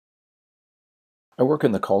I work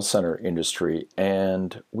in the call center industry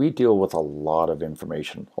and we deal with a lot of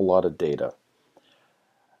information, a lot of data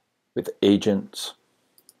with agents,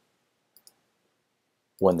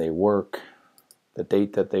 when they work, the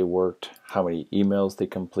date that they worked, how many emails they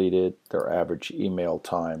completed, their average email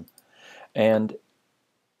time. And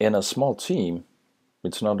in a small team,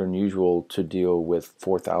 it's not unusual to deal with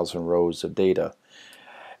 4,000 rows of data.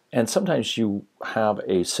 And sometimes you have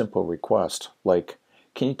a simple request like,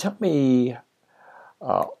 can you tell me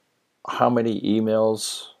uh, how many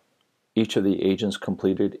emails each of the agents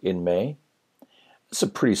completed in May? It's a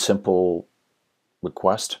pretty simple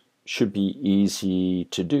request, should be easy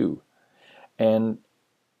to do. And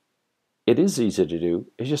it is easy to do,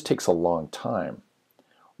 it just takes a long time.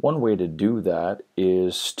 One way to do that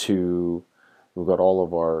is we've got all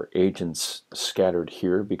of our agents scattered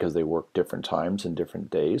here because they work different times and different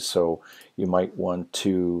days. So you might want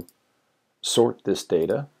to sort this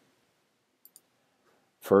data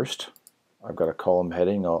first. I've got a column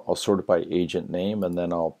heading. I'll sort it by agent name, and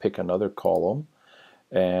then I'll pick another column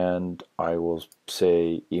and I will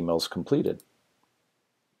say emails completed.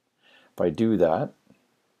 If I do that,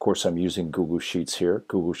 of course I'm using Google Sheets here.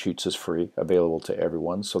 Google Sheets is free, available to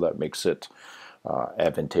everyone, so that makes it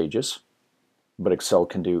advantageous. But Excel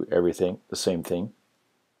can do everything, the same thing.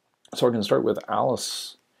 So I can start with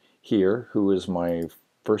Alice here, who is my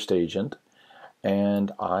first agent,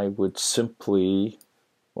 and I would simply,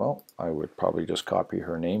 well, I would probably just copy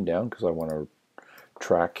her name down because I want to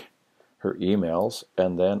track her emails,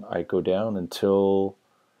 and then I go down until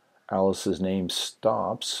Alice's name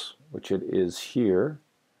stops, which it is here,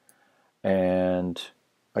 and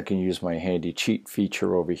I can use my handy cheat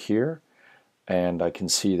feature over here, and I can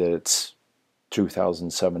see that it's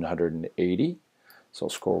 2,780. So I'll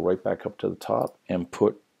scroll right back up to the top and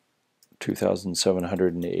put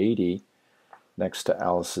 2,780 next to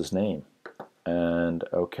Alice's name. And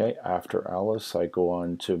okay, after Alice, I go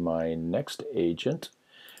on to my next agent,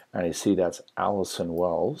 and I see that's Allison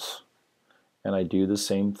Wells, and I do the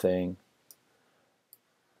same thing,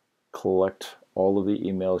 collect all of the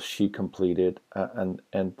emails she completed, and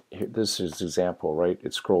here, this is an example, right?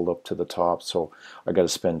 It scrolled up to the top, so I got to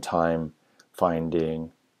spend time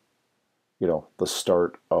finding, the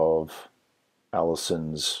start of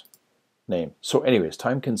Allison's name. So anyways,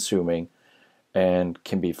 time consuming and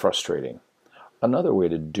can be frustrating. Another way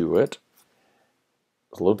to do it,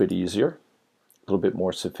 a little bit easier, a little bit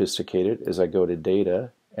more sophisticated, is I go to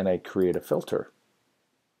data and I create a filter.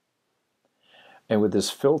 And with this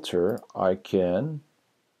filter, I can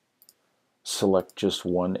select just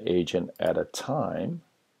one agent at a time,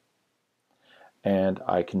 and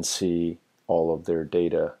I can see all of their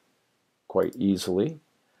data quite easily.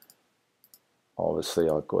 Obviously,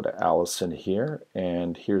 I'll go to Allison here,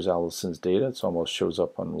 and here's Allison's data. It almost shows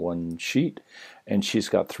up on one sheet, and she's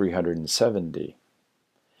got 370.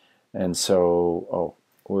 And so, oh,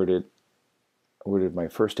 where did my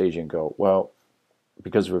first agent go? Well,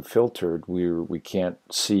 because we're filtered, we can't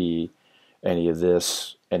see any of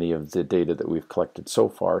the data that we've collected so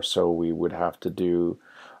far. So we would have to do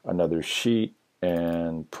another sheet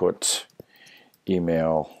and put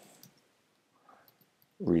email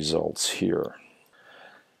results here.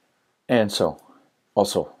 And so,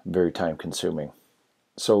 also very time consuming.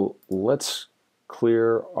 So let's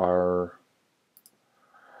clear our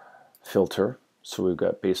filter. So we've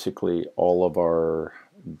got basically all of our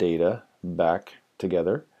data back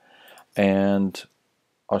together. And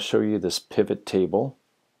I'll show you this pivot table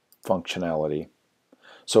functionality.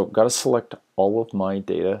 So I've got to select all of my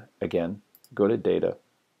data again. Go to data,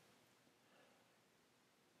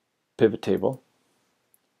 pivot table.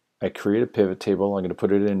 I create a pivot table. I'm going to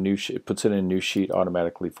put it in a new sheet. It puts it in a new sheet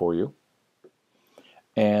automatically for you.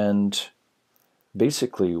 And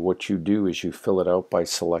basically what you do is you fill it out by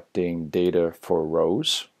selecting data for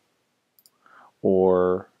rows,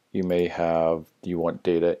 or you want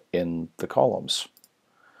data in the columns.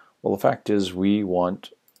 Well, the fact is we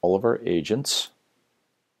want all of our agents.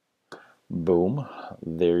 Boom,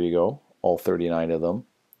 there you go, all 39 of them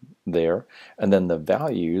there. And then the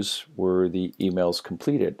values were the emails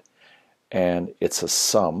completed. And it's a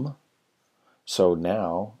sum. So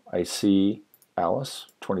now I see Alice,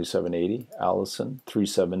 2780, Allison,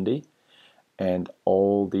 370, and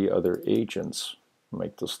all the other agents.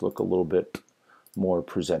 Make this look a little bit more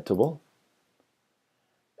presentable.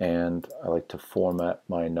 And I like to format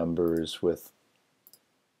my numbers with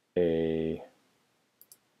a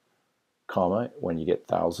comma when you get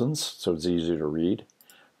thousands, so it's easier to read.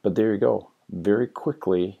 But there you go. Very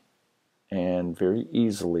quickly and very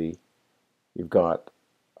easily, you've got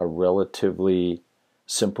a relatively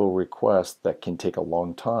simple request that can take a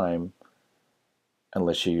long time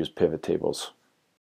unless you use pivot tables.